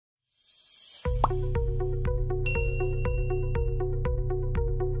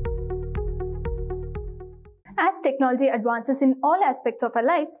As technology advances in all aspects of our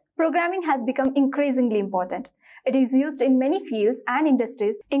lives, programming has become increasingly important. It is used in many fields and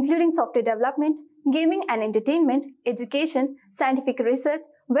industries, including software development, gaming and entertainment, education, scientific research,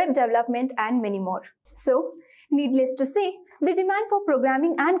 web development, and many more. So, needless to say, the demand for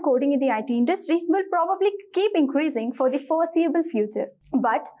programming and coding in the IT industry will probably keep increasing for the foreseeable future.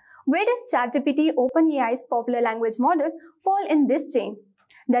 But where does ChatGPT, OpenAI's popular language model, fall in this chain?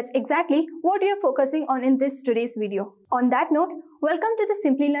 That's exactly what we are focusing on in today's video. On that note, welcome to the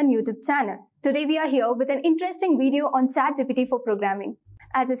Simplilearn YouTube channel. Today we are here with an interesting video on ChatGPT for programming.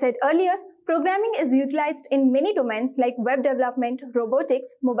 As I said earlier, programming is utilized in many domains like web development,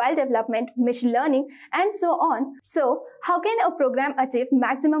 robotics, mobile development, machine learning, and so on. So, how can a program achieve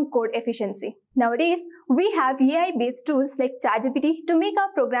maximum code efficiency? Nowadays, we have AI-based tools like ChatGPT to make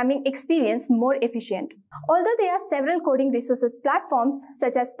our programming experience more efficient. Although there are several coding resources platforms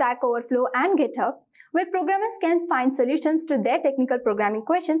such as Stack Overflow and GitHub, where programmers can find solutions to their technical programming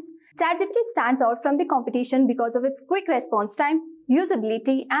questions, ChatGPT stands out from the competition because of its quick response time,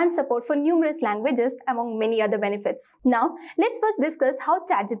 usability, and support for numerous languages, among many other benefits. Now, let's first discuss how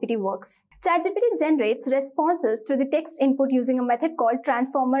ChatGPT works. ChatGPT generates responses to the text input using a method called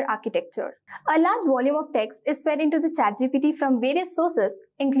transformer architecture. A large volume of text is fed into the ChatGPT from various sources,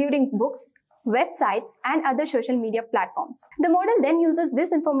 including books, websites, and other social media platforms. The model then uses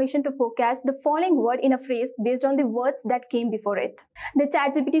this information to forecast the following word in a phrase based on the words that came before it. The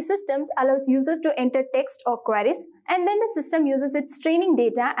ChatGPT system allows users to enter text or queries, and then the system uses its training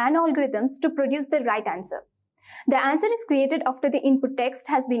data and algorithms to produce the right answer. The answer is created after the input text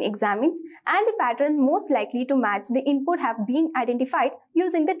has been examined, and the pattern most likely to match the input have been identified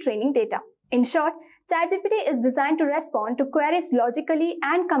using the training data. In short, ChatGPT is designed to respond to queries logically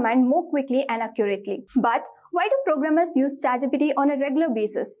and command more quickly and accurately. But why do programmers use ChatGPT on a regular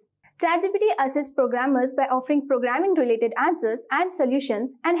basis? ChatGPT assists programmers by offering programming-related answers and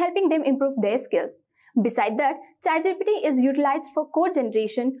solutions and helping them improve their skills. Besides that, ChatGPT is utilized for code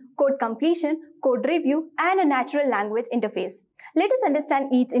generation, code completion, code review, and a natural language interface. Let us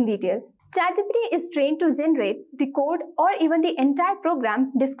understand each in detail. ChatGPT is trained to generate the code or even the entire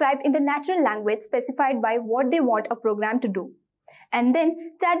program described in the natural language specified by what they want a program to do. And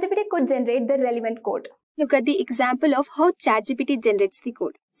then ChatGPT could generate the relevant code. Look at the example of how ChatGPT generates the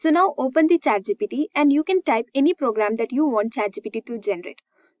code. So now open the ChatGPT and you can type any program that you want ChatGPT to generate.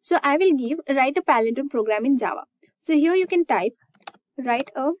 So I will write a palindrome program in Java. So here you can type write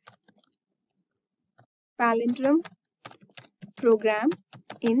a palindrome program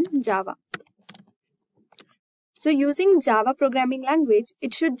in Java. So using Java programming language,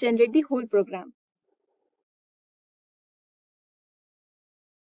 it should generate the whole program.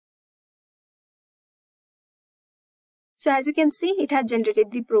 So as you can see, it has generated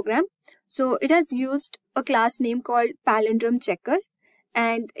the program. So it has used a class name called palindrome checker,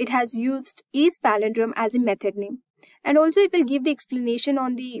 and it has used isPalindrome as a method name. And also it will give the explanation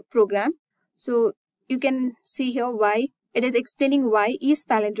on the program. So you can see here why. It is explaining why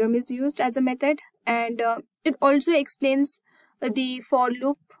isPalindrome is used as a method, and it also explains the for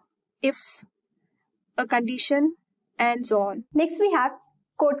loop, if, a condition, and so on. Next we have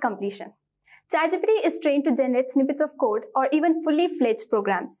code completion. ChatGPT is trained to generate snippets of code or even fully fledged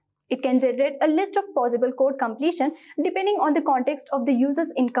programs. It can generate a list of possible code completion depending on the context of the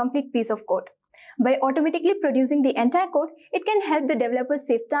user's incomplete piece of code. By automatically producing the entire code, it can help the developers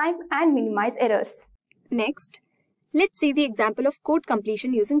save time and minimize errors. Next, let's see the example of code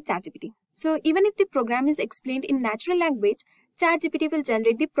completion using ChatGPT. So even if the program is explained in natural language, ChatGPT will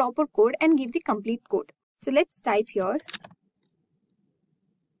generate the proper code and give the complete code. So let's type here,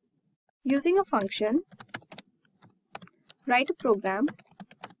 using a function, write a program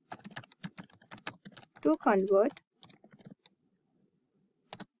to convert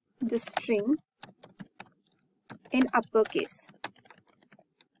the string in uppercase.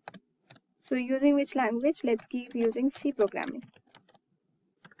 So using which language? Let's keep using C programming.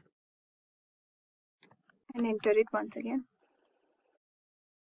 And enter it once again.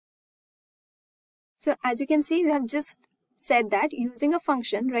 So as you can see, we have just said that using a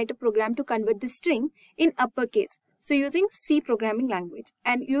function, write a program to convert the string in uppercase. So using C programming language.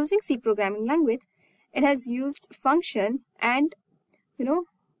 And using C programming language, it has used function and,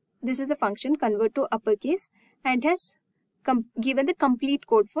 this is the function convert to uppercase, and has given the complete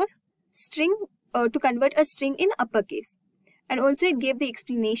code for string to convert a string in uppercase. And also it gave the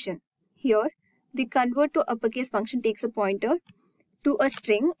explanation. Here, the convert to uppercase function takes a pointer to a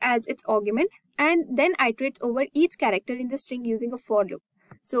string as its argument and then iterates over each character in the string using a for loop.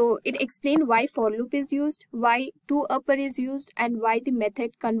 So it explained why for loop is used, why to upper is used, and why the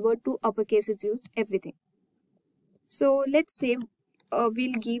method convert to uppercase is used, everything. So let's say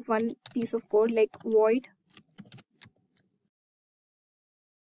we'll give one piece of code like void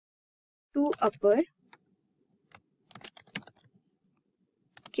to upper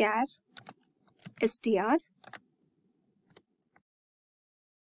char str.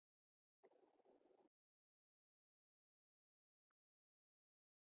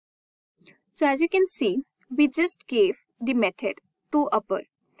 So as you can see, we just gave the method to upper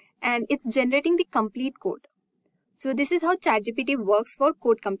and it's generating the complete code. So this is how ChatGPT works for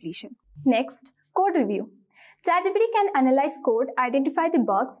code completion. Next, code review. ChatGPT can analyze code, identify the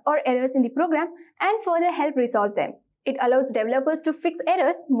bugs or errors in the program, and further help resolve them. It allows developers to fix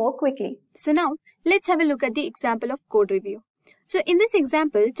errors more quickly. So now, let's have a look at the example of code review. So in this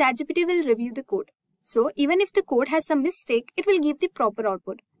example, ChatGPT will review the code. So even if the code has some mistake, it will give the proper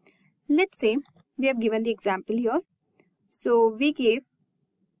output. Let's say we have given the example here. So we gave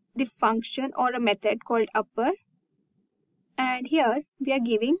the function or a method called upper, and here we are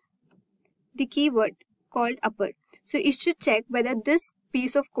giving the keyword called upper. So it should check whether this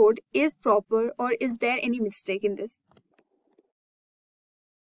piece of code is proper or is there any mistake in this.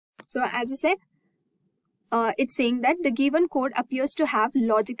 So as I said, it's saying that the given code appears to have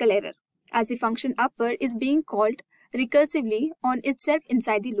logical error as the function upper is being called recursively on itself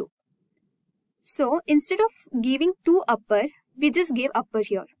inside the loop. So instead of giving to upper, we just gave upper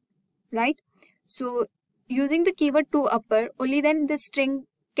here, right? So using the keyword to upper, only then the string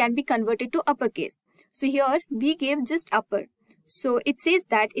can be converted to uppercase. So here we gave just upper. So it says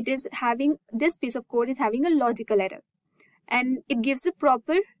that it is having, this piece of code is having a logical error and it gives the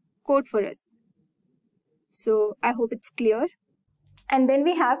proper code for us. So I hope it's clear. And then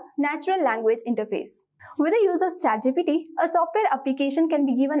we have natural language interface. With the use of ChatGPT, a software application can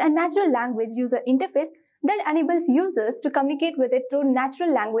be given a natural language user interface that enables users to communicate with it through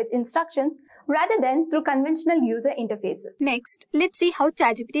natural language instructions rather than through conventional user interfaces. Next, let's see how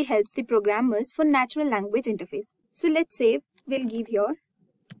ChatGPT helps the programmers for natural language interface. So let's say we'll give here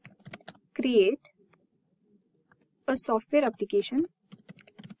create a software application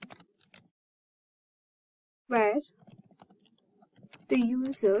where the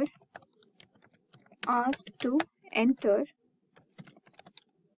user asked to enter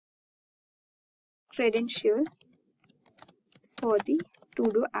credential for the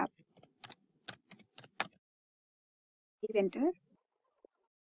to-do app. Enter.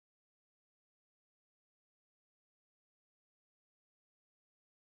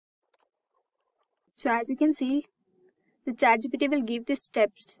 So as you can see, the ChatGPT will give the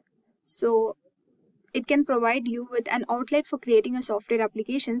steps. So it can provide you with an outlet for creating a software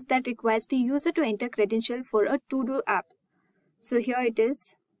applications that requires the user to enter credential for a to-do app. So here it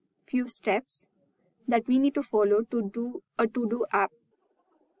is few steps that we need to follow to do a to-do app.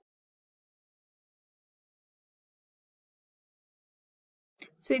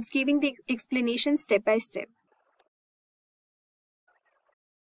 So it's giving the explanation step by step.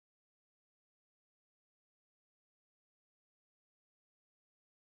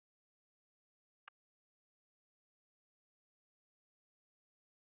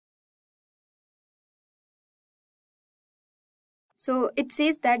 So it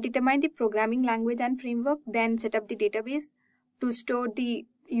says that determine the programming language and framework, then set up the database to store the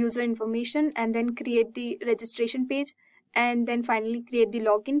user information and then create the registration page and then finally create the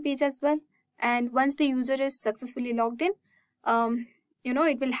login page as well. And once the user is successfully logged in,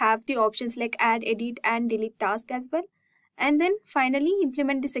 it will have the options like add, edit and delete task as well. And then finally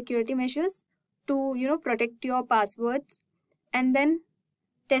implement the security measures to, protect your passwords and then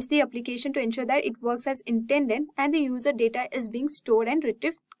test the application to ensure that it works as intended and the user data is being stored and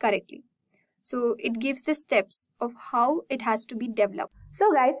retrieved correctly. So it gives the steps of how it has to be developed.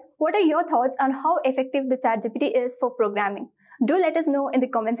 So guys, what are your thoughts on how effective the ChatGPT is for programming? Do let us know in the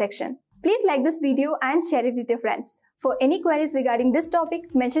comment section. Please like this video and share it with your friends. For any queries regarding this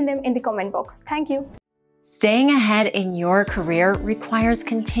topic, mention them in the comment box. Thank you. Staying ahead in your career requires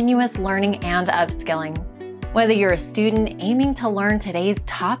continuous learning and upskilling. Whether you're a student aiming to learn today's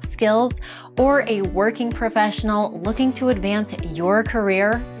top skills or a working professional looking to advance your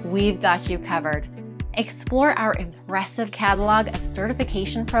career, we've got you covered. Explore our impressive catalog of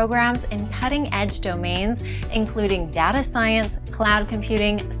certification programs in cutting-edge domains, including data science, cloud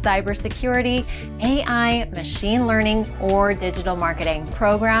computing, cybersecurity, AI, machine learning, or digital marketing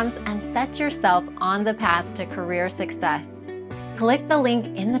programs, and set yourself on the path to career success. Click the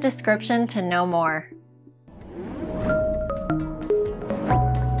link in the description to know more.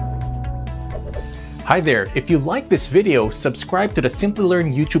 Hi there, if you like this video, subscribe to the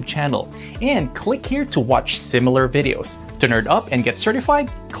Simplilearn YouTube channel and click here to watch similar videos. To nerd up and get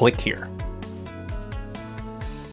certified, click here.